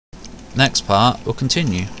Next part, we'll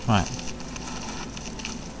continue. Right.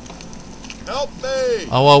 Help me!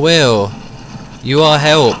 Oh, I will. You are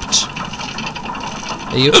helped.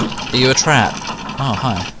 Are you a trap? Oh,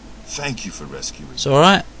 hi. Thank you for rescuing me. It's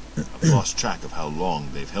alright? I've lost track of how long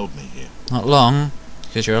they've held me here. Not long,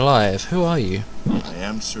 because you're alive. Who are you? I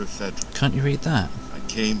am Sir Thedric. Can't you read that? I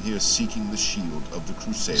came here seeking the shield of the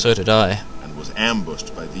Crusaders. So did I. And was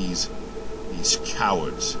ambushed by these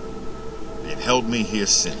cowards. They've held me here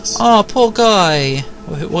since. Oh, poor guy.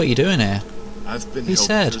 What are you doing here? I've been He held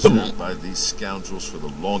said. prisoner by these scoundrels for the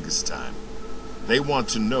longest time. They want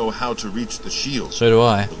to know how to reach the shield. So do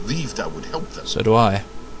I. Believed I would help them. So do I.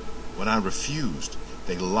 When I refused,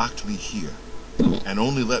 they locked me here and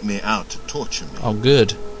only let me out to torture me. Oh,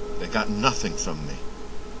 good. They got nothing from me.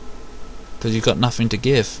 Because you've got nothing to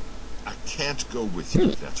give. I can't go with you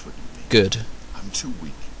if that's what you mean. Good. I'm too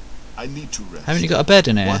weak. I need to rest. Haven't you got a bed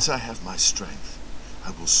in here? Once I have my strength,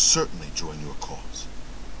 I will certainly join your cause.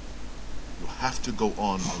 You'll have to go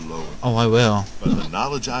on alone. Oh, I will. But the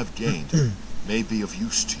knowledge I've gained may be of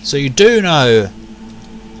use to you. So you do know.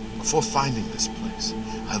 Before finding this place,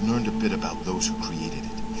 I learned a bit about those who created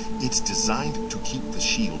it. It's designed to keep the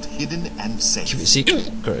shield hidden and safe. Keep it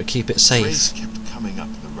secret. Got to keep it Phrase safe. kept coming up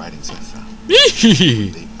in the writings I found.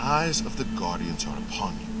 The eyes of the Guardians are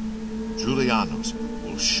upon you. Julianos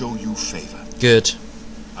will show you favor. Good.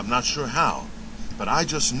 I'm not sure how, but I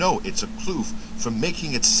just know it's a clue for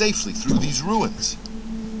making it safely through these ruins.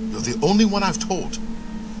 You're the only one I've told.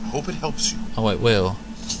 I hope it helps you. Oh, it will.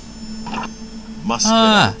 Must get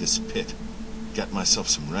out of this pit. Get myself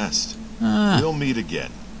some rest. We'll meet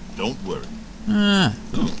again. Don't worry.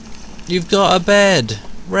 You've got a bed.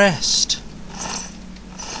 Rest.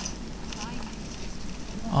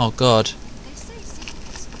 Oh, God.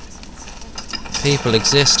 People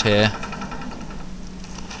exist here.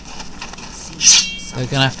 They're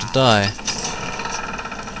gonna have to die.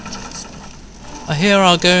 I hear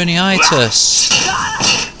Argoniitis.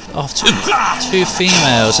 Oh, two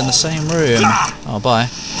females in the same room. Oh, bye.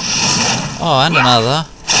 Oh, and another.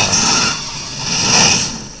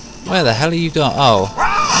 Where the hell are you got? Oh.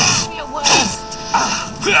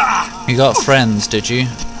 You got friends, did you?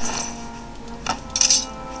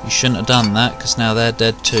 You shouldn't have done that, because now they're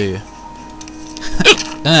dead too.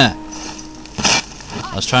 I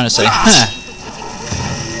was trying to say,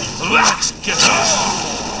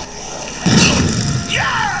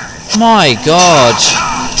 My God!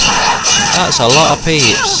 That's a lot of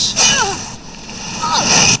peeps.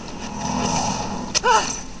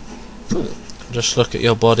 Just look at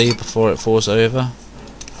your body before it falls over.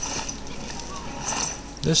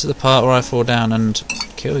 This is the part where I fall down and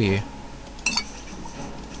kill you.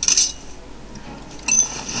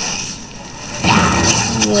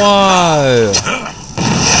 Whoa!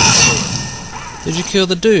 Did you kill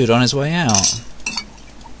the dude on his way out?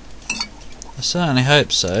 I certainly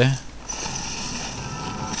hope so.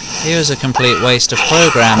 He was a complete waste of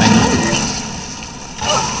programming.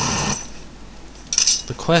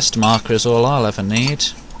 The quest marker is all I'll ever need.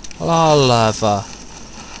 I'll ever.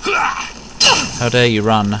 How dare you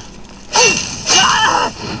run?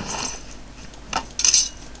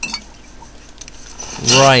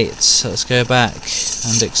 Right, let's go back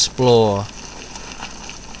and explore.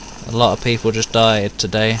 A lot of people just died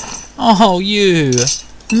today. Oh, you!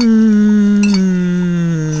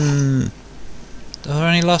 Are there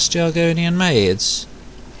any lost Argonian maids?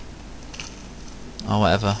 Oh,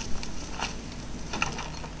 whatever.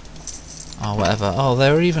 Oh, whatever. Oh,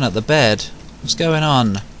 they were even at the bed. What's going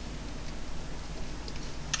on?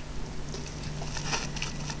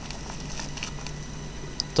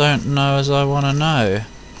 Don't know as I want to know.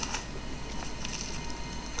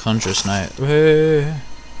 Conjurer's note.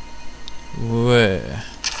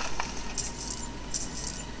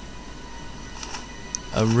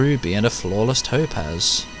 A ruby and a flawless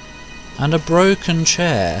topaz. And a broken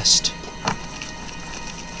chest.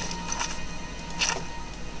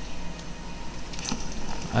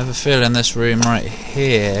 I have a feeling this room right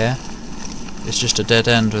here is just a dead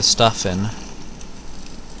end with stuff in.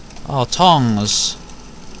 Oh, tongs!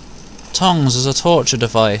 Tongs as a torture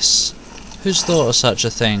device. Who's thought of such a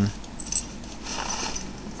thing?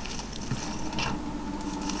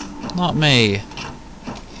 Not me.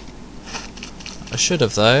 I should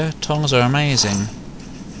have though. Tongs are amazing.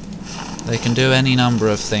 They can do any number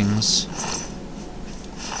of things.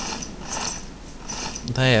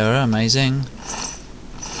 They are amazing.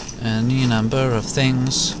 Any number of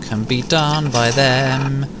things can be done by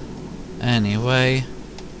them. Anyway.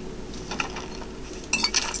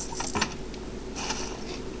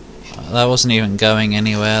 That wasn't even going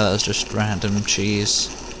anywhere, that was just random cheese.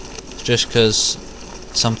 Just because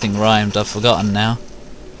something rhymed, I've forgotten now.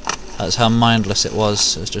 That's how mindless it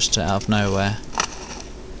was. It was just out of nowhere.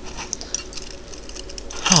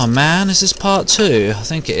 Oh man, is this part 2? I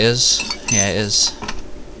think it is. Yeah, it is.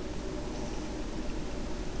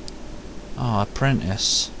 Oh,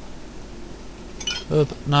 apprentice.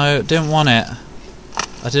 Oop, no, didn't want it.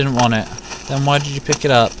 I didn't want it. Then why did you pick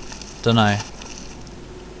it up? Dunno.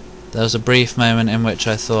 There was a brief moment in which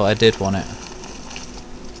I thought I did want it.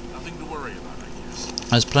 Nothing to worry about, I guess.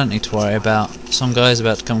 There's plenty to worry about. Some guy's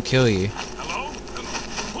about to come kill you. Hello?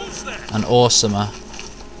 Hello? Who's there? An awesomer.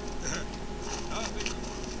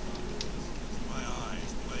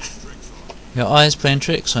 Your eyes playing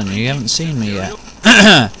tricks on you. You haven't seen me yet.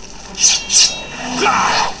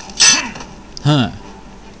 Huh.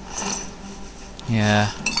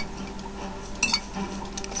 Yeah.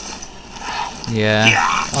 Yeah.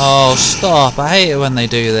 Oh, stop. I hate it when they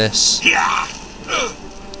do this. I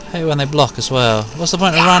hate it when they block as well. What's the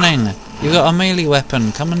point of running? You've got a melee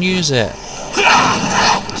weapon. Come and use it.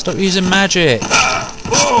 Stop using magic.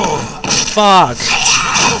 Fuck.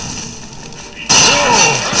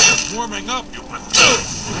 Warming up, you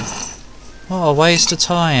What a waste of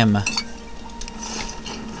time.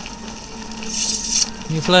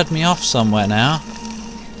 You've led me off somewhere now.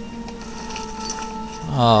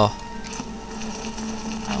 Oh.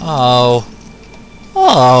 Oh.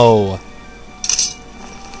 Oh.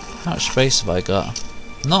 How much space have I got?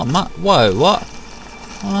 Not much. Whoa, what?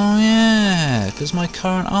 Oh yeah, because my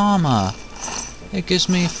current armor. It gives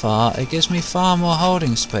me far more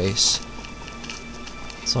holding space.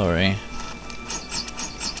 Sorry.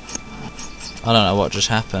 I don't know what just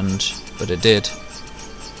happened, but it did.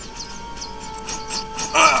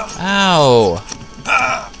 Ow!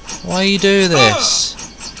 Why you do this?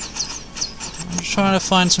 I'm just trying to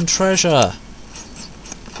find some treasure.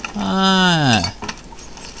 Ah!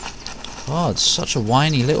 God, such a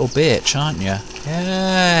whiny little bitch, aren't you?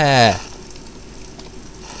 Yeah!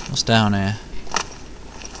 What's down here?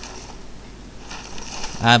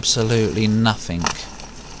 Absolutely nothing.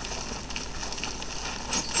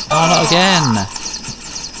 Oh, not again!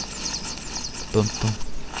 Boom, boom,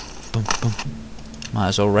 boom, boom. Might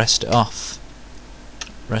as well rest it off.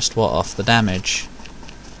 Rest what off? The damage.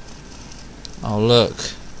 Oh,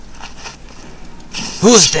 look.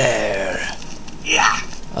 Who's there? Yeah.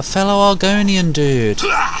 A fellow Argonian dude.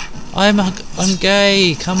 I'm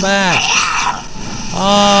gay. Come back.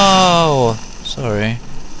 Oh, sorry.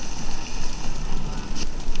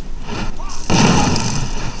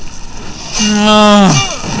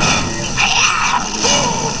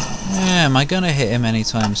 Yeah, am I gonna hit him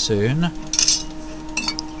anytime soon?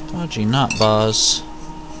 Dodgy nut bars.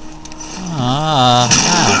 Ah.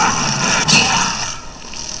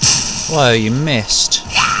 Whoa, you missed.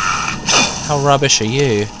 How rubbish are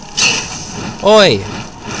you? Oi!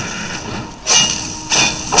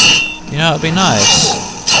 You know, it'd be nice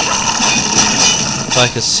if I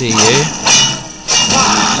could see you.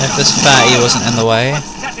 If this fatty wasn't in the way.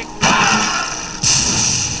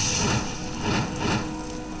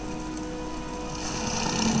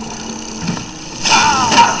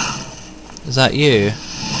 Is that you?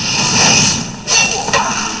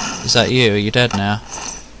 Is that you? Are you dead now?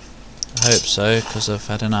 I hope so, because I've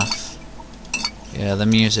had enough. Yeah, the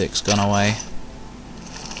music's gone away.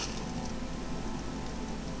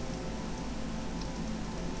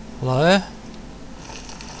 Hello?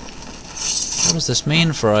 What does this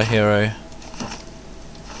mean for our hero?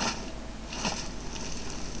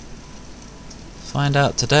 Find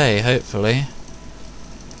out today, hopefully.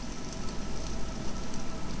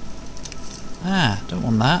 Ah, don't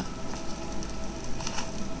want that.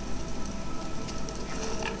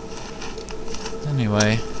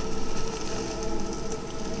 Anyway.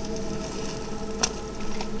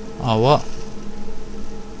 Oh, what?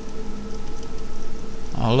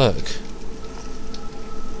 Oh, look.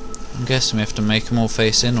 I'm guessing we have to make them all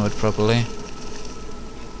face inward, probably.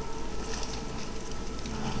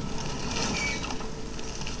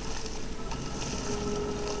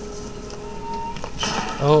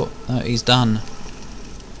 Oh, no, he's done.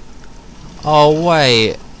 Oh,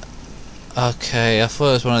 wait. Okay, I thought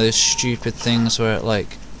it was one of those stupid things where it,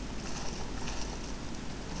 like...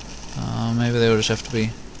 maybe they will just have to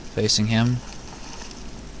be facing him.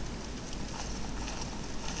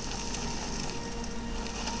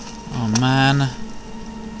 Oh, man.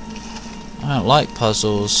 I don't like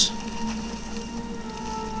puzzles.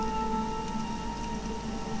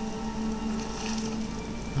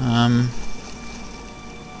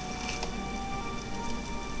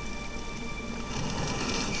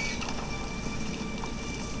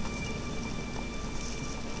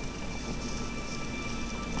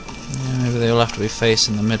 have to be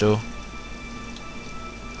facing the middle.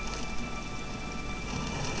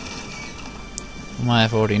 I might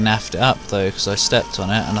have already naffed it up though, because I stepped on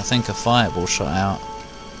it and I think a fireball shot out.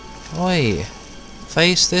 Oi!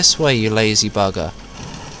 Face this way, you lazy bugger.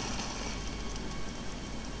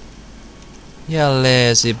 You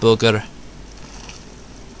lazy bugger.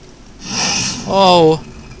 Oh!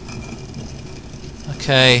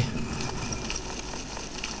 Okay.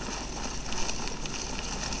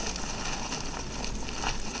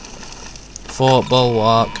 Fort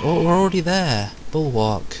Bulwark. Oh, we're already there.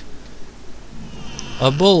 Bulwark. A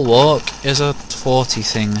bulwark is a forty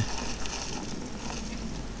thing.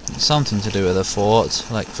 It's something to do with a fort,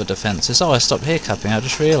 like for defences. Oh, I stopped hiccuping, I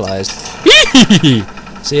just realised.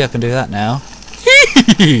 See, I can do that now.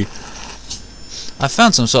 I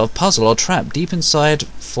found some sort of puzzle or trap deep inside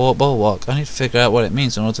Fort Bulwark. I need to figure out what it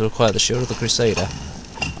means in order to acquire the Shield of the Crusader.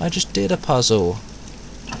 I just did a puzzle.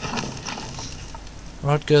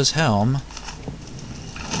 Rodger's helm.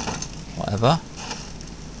 Whatever.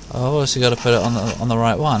 Oh, I've obviously got to put it on the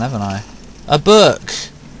right one, haven't I? A book!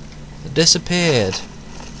 It disappeared.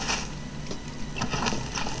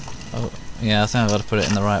 Oh, yeah, I think I've got to put it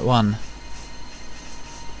in the right one.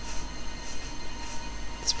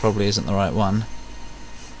 This probably isn't the right one.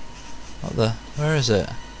 What the? Where is it?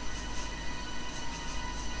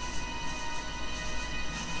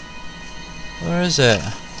 Where is it?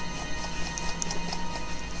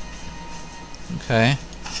 Okay.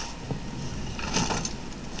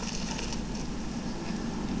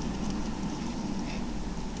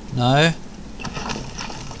 No?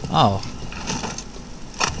 Oh.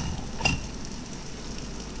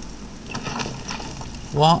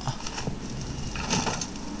 What?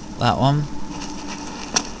 That one?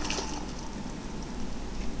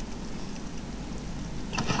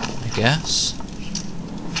 I guess.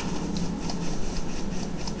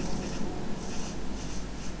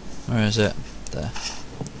 Where is it? There.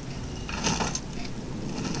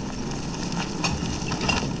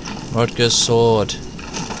 Rodger's sword.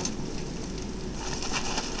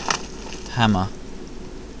 Hammer.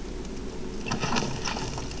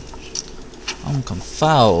 I'm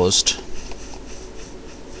confused.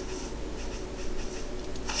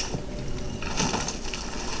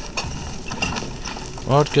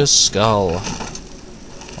 Rodger's skull.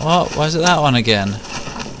 What? Why is it that one again?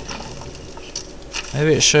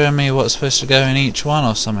 Maybe it's showing me what's supposed to go in each one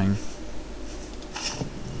or something.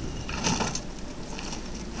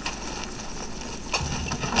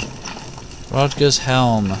 Rodger's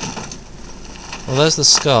helm. Well, there's the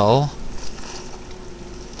skull.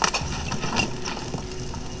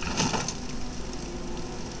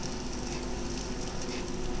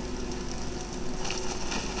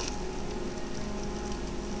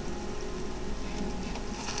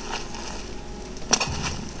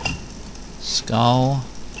 Skull.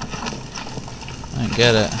 I don't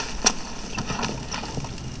get it. I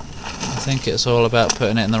think it's all about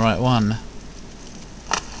putting it in the right one.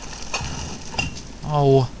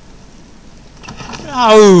 Oh.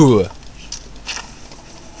 No!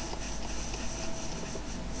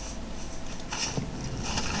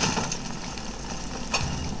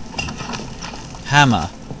 Hammer.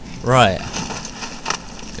 Right.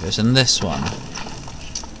 Goes in this one.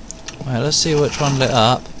 Right, let's see which one lit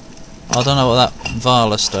up. I don't know what that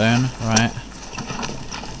Vala stone, right.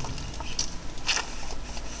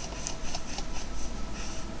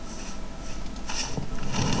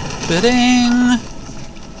 Bidding!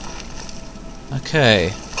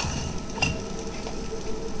 Okay.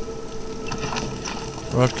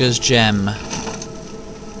 Rodger's gem.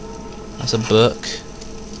 That's a book.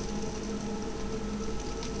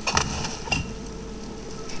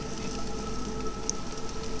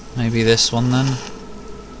 Maybe this one then.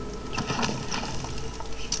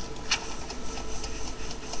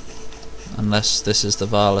 Unless this is the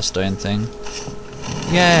Vala stone thing.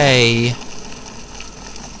 Yay!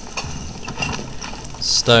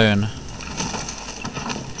 Stone.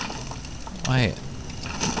 Wait.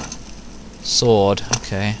 Sword,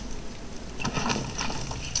 okay.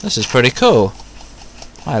 This is pretty cool.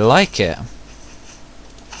 I like it.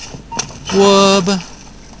 Wub!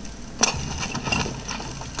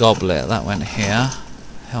 Goblet, that went here.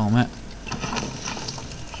 Helmet.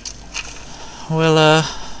 We'll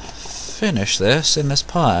finish this in this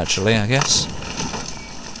part actually, I guess.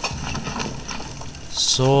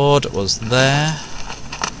 Sword was there.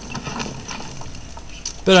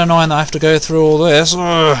 Bit annoying that I have to go through all this.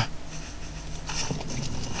 Ugh.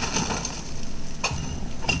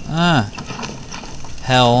 Ah.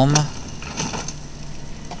 Helm.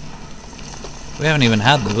 We haven't even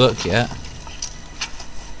had the book yet.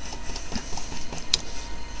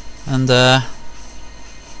 And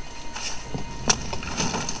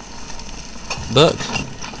book,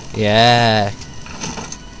 yeah.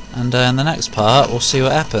 And in the next part, we'll see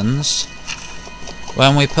what happens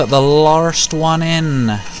when we put the last one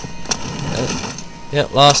in.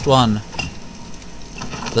 Yep, last one.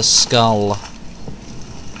 The skull.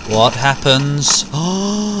 What happens?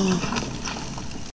 Oh,